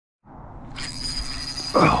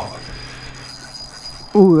Oh,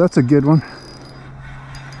 oh, that's a good one.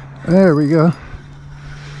 There we go.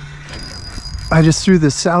 I just threw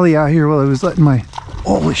this Sally out here while I was letting my,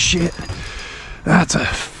 holy shit, that's a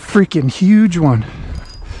freaking huge one.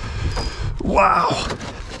 Wow.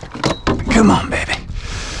 Come on, baby.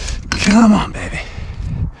 Come on, baby.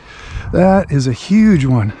 That is a huge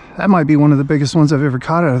one. That might be one of the biggest ones I've ever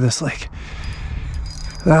caught out of this lake.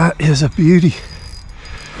 That is a beauty.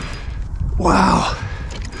 Wow.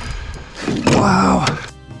 Wow.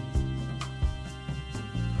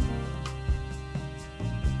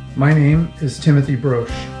 My name is Timothy Broche.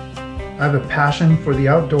 I have a passion for the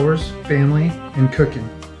outdoors, family, and cooking.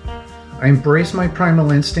 I embrace my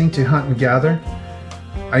primal instinct to hunt and gather.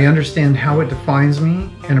 I understand how it defines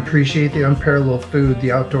me and appreciate the unparalleled food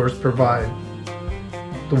the outdoors provide.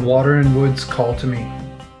 The water and woods call to me.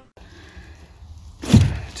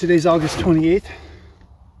 Today's August 28th,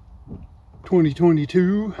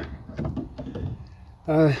 2022.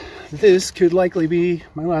 This could likely be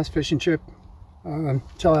my last fishing trip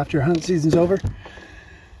until after hunt season's over.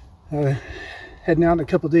 Heading out in a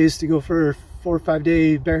couple days to go for a 4 or 5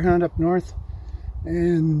 day bear hunt up north,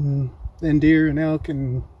 and then deer and elk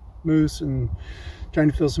and moose, and trying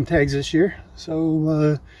to fill some tags this year.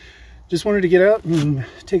 So just wanted to get out and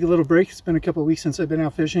take a little break. It's been a couple of weeks since I've been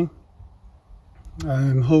out fishing.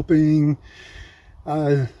 I'm hoping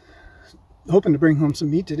to bring home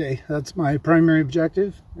some meat today. That's my primary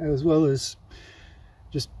objective, as well as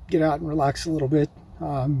just get out and relax a little bit.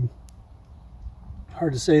 Hard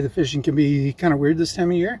to say, the fishing can be kind of weird this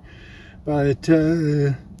time of year, but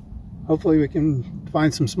hopefully we can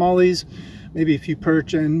find some smallies, maybe a few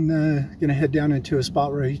perch, and gonna head down into a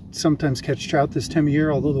spot where I sometimes catch trout this time of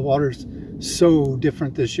year, although the water's so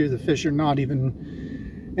different this year. The fish are not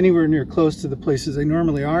even anywhere near close to the places they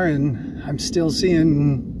normally are, and I'm still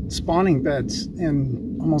seeing spawning beds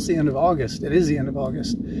in almost the end of August. It is the end of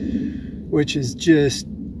August, which is just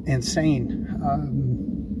insane.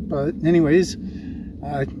 But anyways,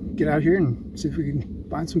 get out here and see if we can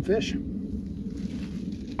find some fish.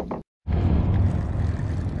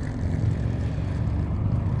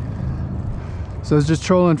 So I was just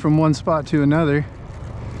trolling from one spot to another.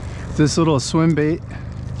 This little swim bait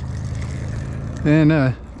and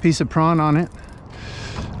a piece of prawn on it.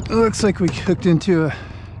 It looks like we hooked into a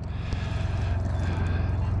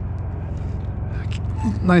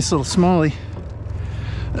nice little smallie.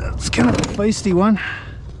 It's kind of a feisty one,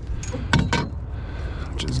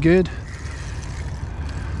 which is good.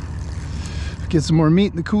 Get some more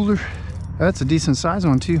meat in the cooler. That's a decent size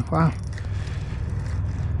one too. Wow.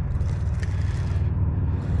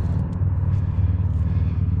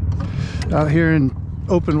 Out here in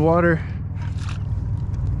open water.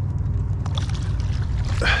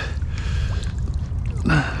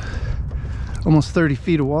 Almost 30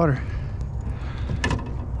 feet of water.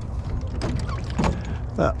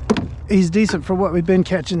 But he's decent for what we've been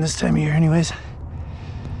catching this time of year anyways.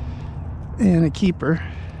 And a keeper.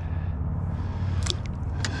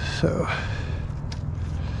 So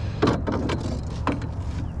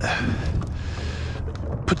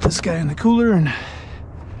put this guy in the cooler and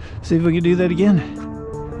see if we can do that again.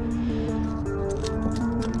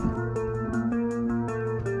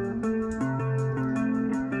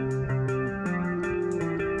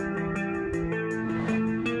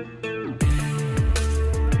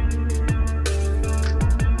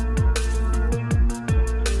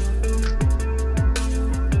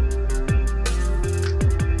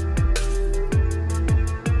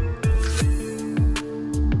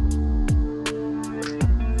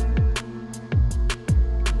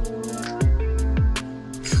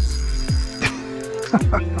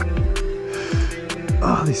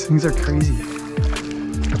 Oh, these things are crazy.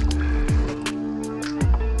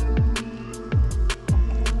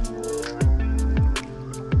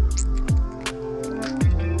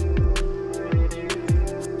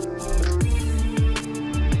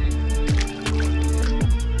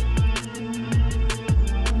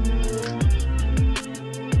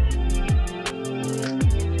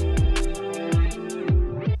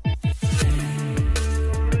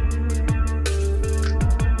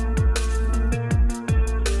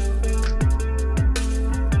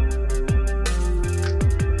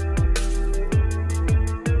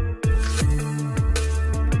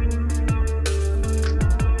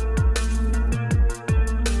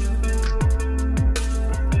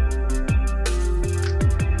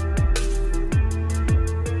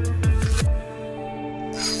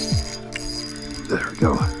 There we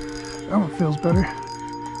go. That one feels better.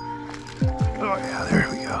 Oh yeah, there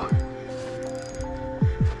we go.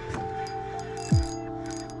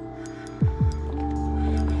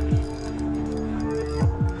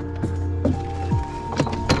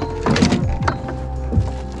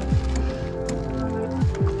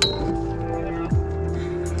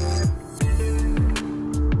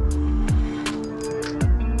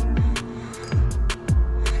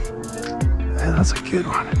 Yeah, that's a good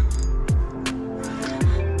one.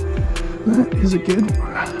 That is a good one.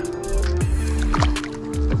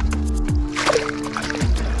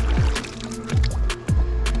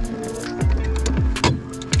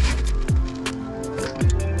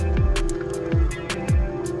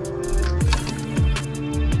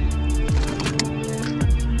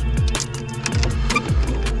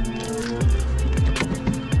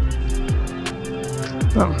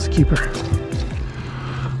 That one's a keeper.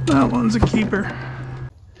 That one's a keeper.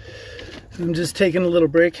 I'm just taking a little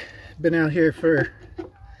break. Been out here for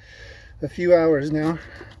a few hours now,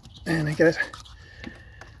 and I got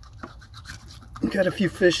a few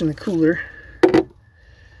fish in the cooler.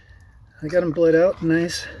 I got them bled out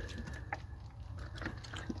nice,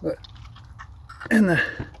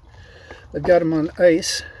 I've got them on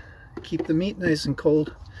ice, keep the meat nice and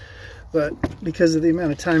cold. But because of the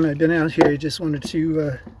amount of time I've been out here, I just wanted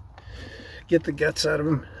to get the guts out of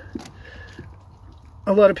them.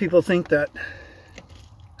 A lot of people think that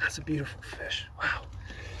that's a beautiful fish. Wow.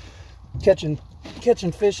 Catching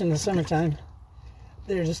fish in the summertime,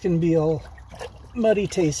 they're just going to be all muddy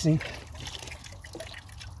tasting.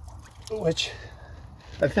 Which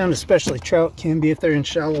I found especially trout can be if they're in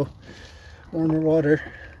shallow, warmer water,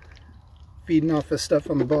 feeding off the stuff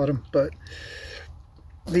on the bottom. But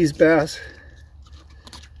these bass,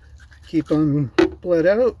 keep them bled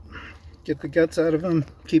out, get the guts out of them,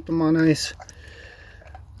 keep them on ice.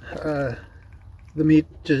 The meat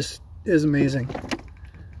just is amazing.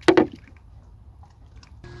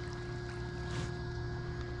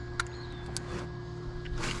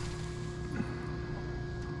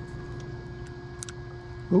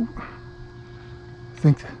 Oh, I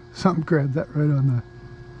think something grabbed that right on the,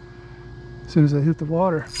 as soon as I hit the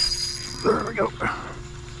water. There we go.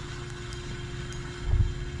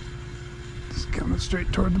 It's coming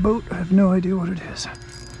straight toward the boat. I have no idea what it is.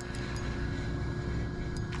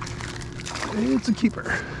 It's a keeper.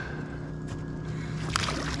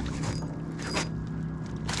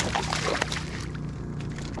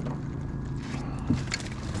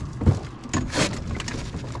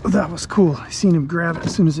 That was cool. I seen him grab it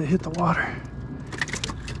as soon as it hit the water.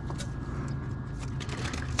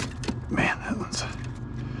 Man, that one's...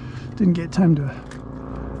 Didn't get time to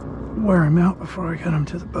wear him out before I got him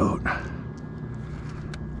to the boat.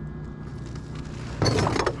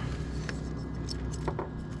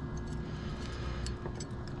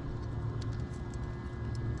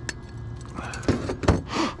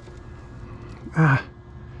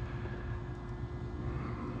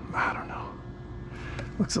 I don't know.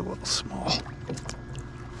 Looks a little small.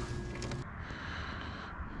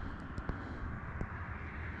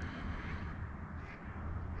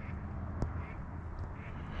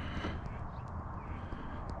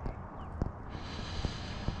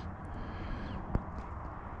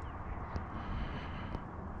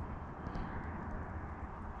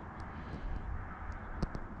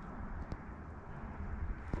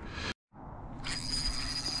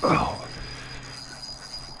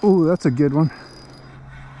 Oh, that's a good one.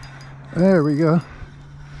 There we go.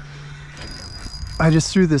 I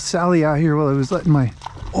just threw this Sally out here while I was letting my...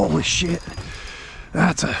 Holy shit.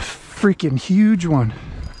 That's a freaking huge one.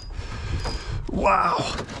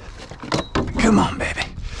 Wow. Come on, baby.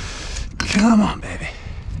 Come on, baby.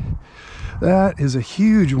 That is a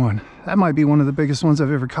huge one. That might be one of the biggest ones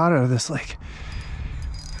I've ever caught out of this lake.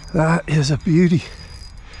 That is a beauty.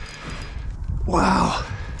 Wow.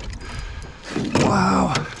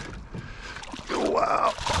 Wow.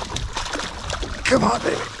 Wow. Come on,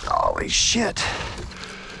 baby. Holy shit.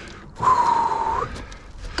 Whew.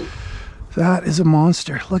 That is a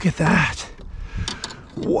monster. Look at that.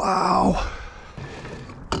 Wow.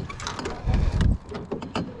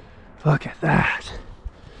 Look at that.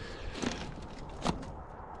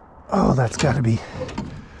 Oh, that's gotta be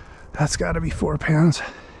 4 pounds.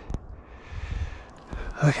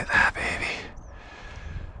 Look at that, baby.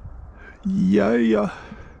 Yeah.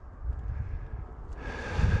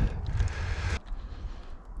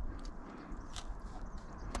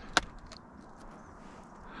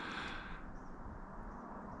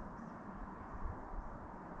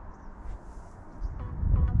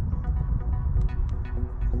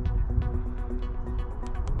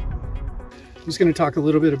 I'm just going to talk a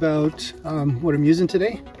little bit about what I'm using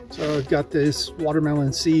today. So I've got this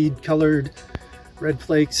watermelon seed colored red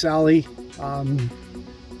flake Sally.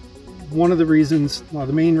 One of the reasons, well,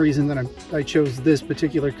 the main reason that I chose this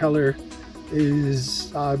particular color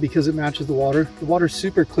is because it matches the water. The water's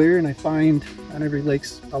super clear, and I find, and every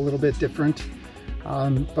lake's a little bit different,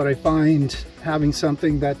 but I find having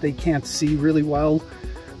something that they can't see really well,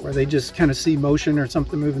 where they just kind of see motion or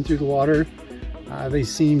something moving through the water, I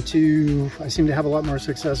seem to have a lot more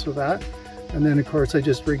success with that. And then of course I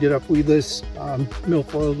just rig it up weedless,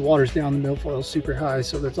 milfoil, the water's down, the milfoil is super high,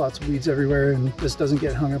 so there's lots of weeds everywhere, and this doesn't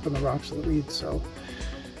get hung up in the rocks of the weeds. So,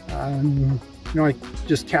 you know, I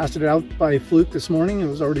just casted it out by fluke this morning. It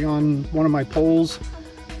was already on one of my poles,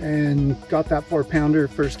 and got that 4-pounder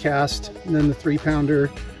first cast, and then the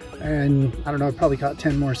 3-pounder, and I don't know, I probably caught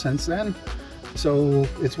 10 more since then. So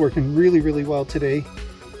it's working really, really well today.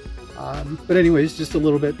 But anyways, just a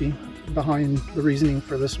little bit behind the reasoning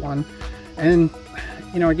for this one. And,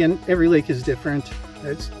 you know, again, every lake is different.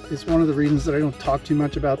 It's one of the reasons that I don't talk too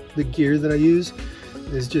much about the gear that I use,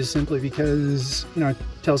 is just simply because, you know, I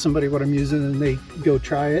tell somebody what I'm using and they go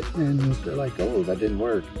try it and they're like, oh, that didn't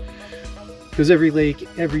work. Because every lake,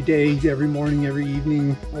 every day, every morning, every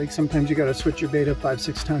evening, like sometimes you got to switch your bait up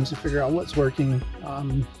 5-6 times to figure out what's working.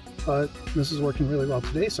 But this is working really well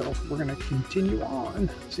today, so we're going to continue on.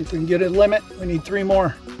 See if we can get a limit. We need 3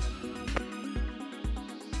 more.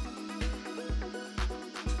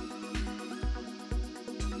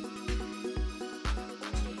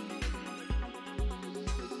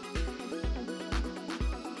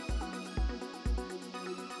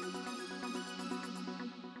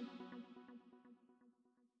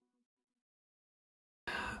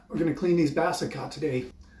 We're going to clean these bass I caught today.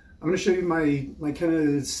 I'm going to show you my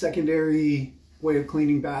kind of secondary way of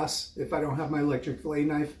cleaning bass if I don't have my electric fillet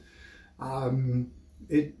knife.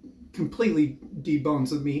 It completely debones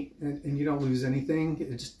the meat, and you don't lose anything.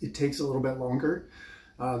 It takes a little bit longer.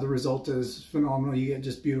 The result is phenomenal. You get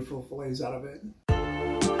just beautiful fillets out of it.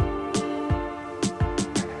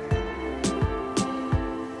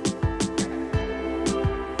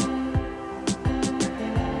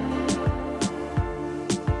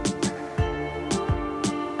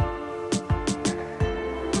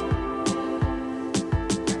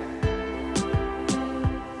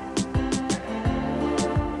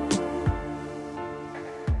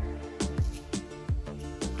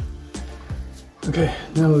 Okay,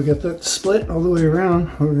 now we've got that split all the way around.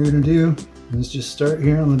 What we're going to do is just start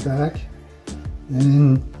here on the back,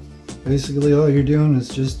 and basically all you're doing is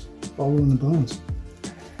just following the bones.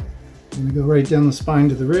 You're going to go right down the spine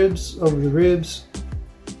to the ribs, over the ribs.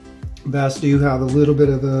 Bass do have a little bit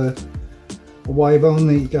of a Y bone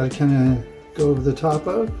that you got to kind of go over the top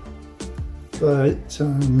of, but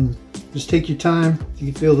just take your time.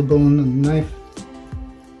 You can feel the bone on the knife.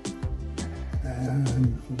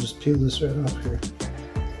 And we'll just peel this right off here.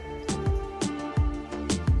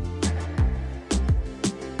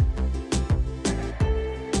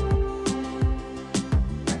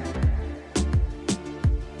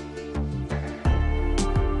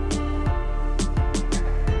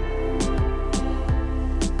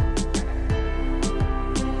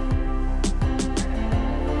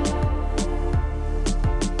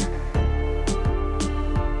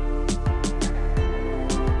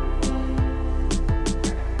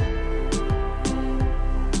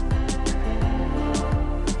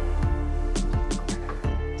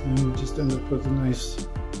 And we just end up with a nice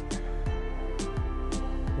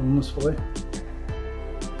boneless fillet.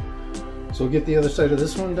 So we'll get the other side of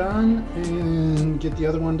this one done and get the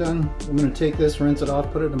other one done. I'm going to take this, rinse it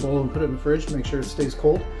off, put it in a bowl and put it in the fridge to make sure it stays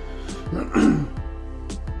cold. And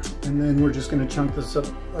then we're just going to chunk this up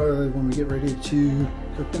when we get ready to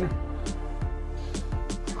cook dinner.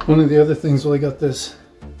 One of the other things, well, I got this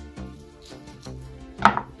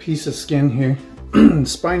piece of skin here.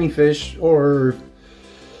 Spiny fish, or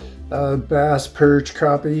bass, perch,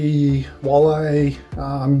 crappie, walleye,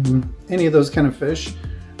 any of those kind of fish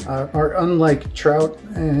are unlike trout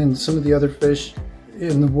and some of the other fish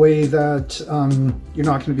in the way that you're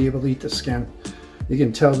not going to be able to eat the skin. You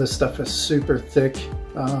can tell this stuff is super thick.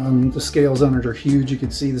 The scales on it are huge. You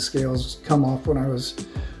could see the scales come off when I was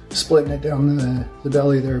splitting it down the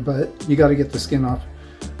belly there, but you got to get the skin off.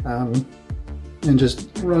 And just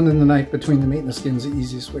running the knife between the meat and the skin is the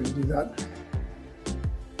easiest way to do that.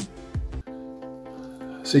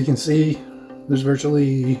 So you can see there's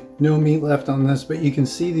virtually no meat left on this, but you can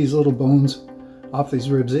see these little bones off these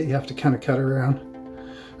ribs that you have to kind of cut around.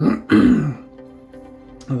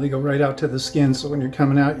 They go right out to the skin, so when you're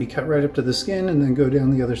coming out, you cut right up to the skin and then go down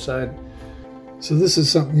the other side. So this is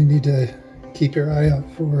something you need to keep your eye out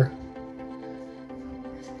for.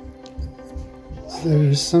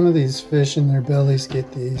 There's some of these fish in their bellies get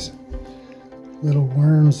these little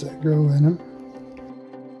worms that grow in them.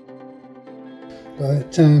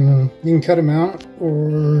 But you can cut them out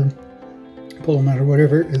or pull them out or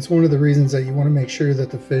whatever. It's one of the reasons that you want to make sure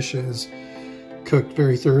that the fish is cooked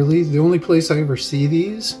very thoroughly. The only place I ever see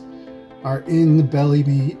these are in the belly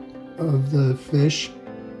meat of the fish.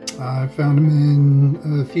 I found them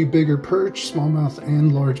in a few bigger perch, smallmouth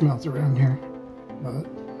and largemouth around here. But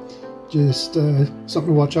just something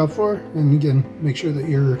to watch out for. And again, make sure that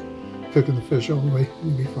you're cooking the fish all the way.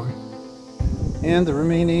 You'll be fine. And the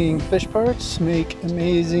remaining fish parts make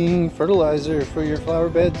amazing fertilizer for your flower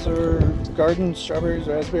beds or gardens, strawberries,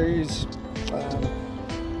 raspberries.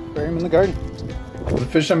 Bury them in the garden. The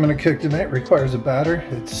fish I'm going to cook tonight requires a batter.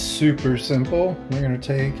 It's super simple. We're going to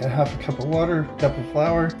take a half a cup of water, a cup of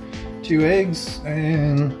flour, 2 eggs,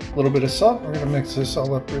 and a little bit of salt. We're going to mix this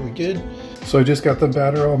all up really good. So I just got the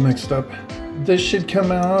batter all mixed up. This should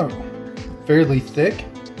come out fairly thick,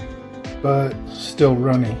 but still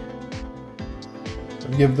runny.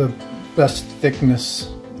 It'll give the best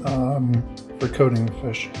thickness for coating the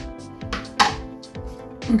fish.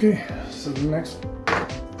 Okay, so the next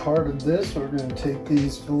part of this, we're going to take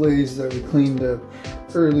these fillets that we cleaned up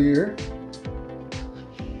earlier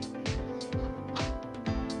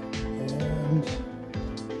and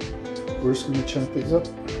we're just going to chunk these up.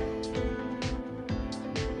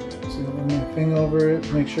 So run my finger over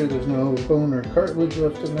it, make sure there's no bone or cartilage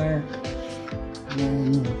left in there, and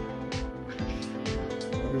then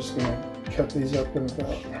we're just going to cut these up in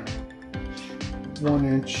about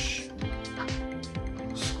 1-inch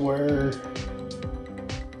square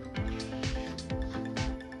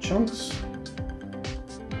chunks.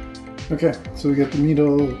 Okay, so we got the meat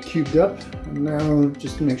all cubed up, and now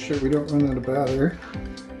just to make sure we don't run out of batter,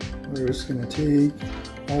 we're just going to take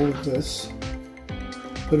all of this,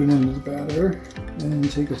 put it into the batter,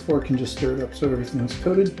 and take a fork and just stir it up so everything's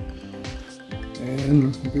coated,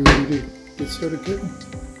 and we'll be ready to get started cooking.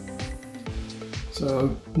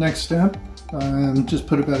 So next step, just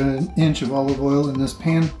put about 1 inch of olive oil in this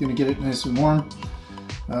pan. Going to get it nice and warm.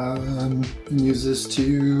 And use this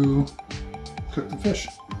to cook the fish,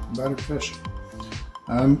 battered fish.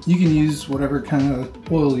 You can use whatever kind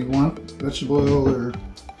of oil you want, vegetable oil or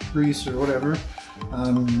grease or whatever.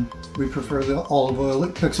 We prefer the olive oil.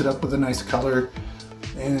 It cooks it up with a nice color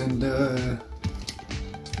and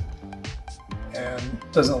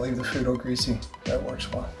doesn't leave the food all greasy. That works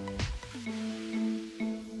well.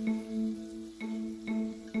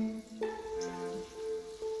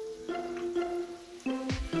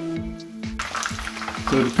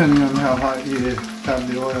 So depending on how hot you have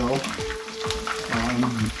the oil,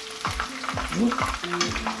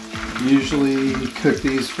 usually cook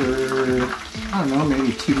these for, I don't know,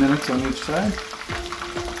 maybe 2 minutes on each side.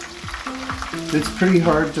 It's pretty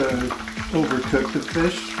hard to overcook the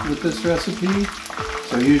fish with this recipe,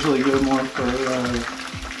 so I usually go more for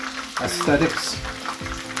aesthetics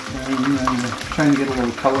and trying to get a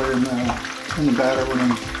little color in the batter when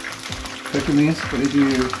I'm cooking these, but I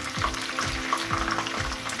do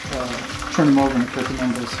turn them over and cook them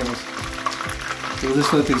on both sides. So we'll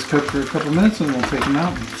just let these cook for a couple minutes and we'll take them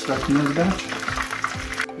out and start another batch.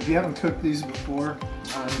 If you haven't cooked these before,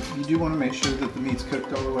 you do want to make sure that the meat's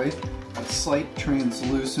cooked all the way. That slight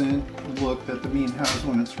translucent look that the meat has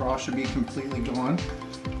when it's raw should be completely gone.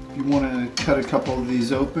 If you want to cut a couple of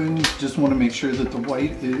these open, you just want to make sure that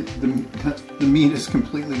the meat is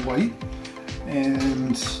completely white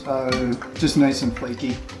and just nice and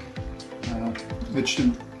flaky. It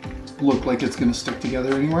should look like it's going to stick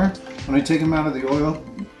together anywhere. When I take them out of the oil,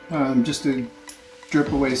 just to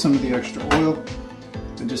drip away some of the extra oil,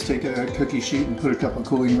 I just take a cookie sheet and put a couple of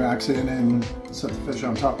cooling racks in and set the fish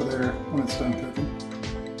on top of there when it's done cooking.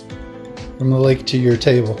 From the lake to your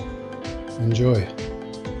table. Enjoy.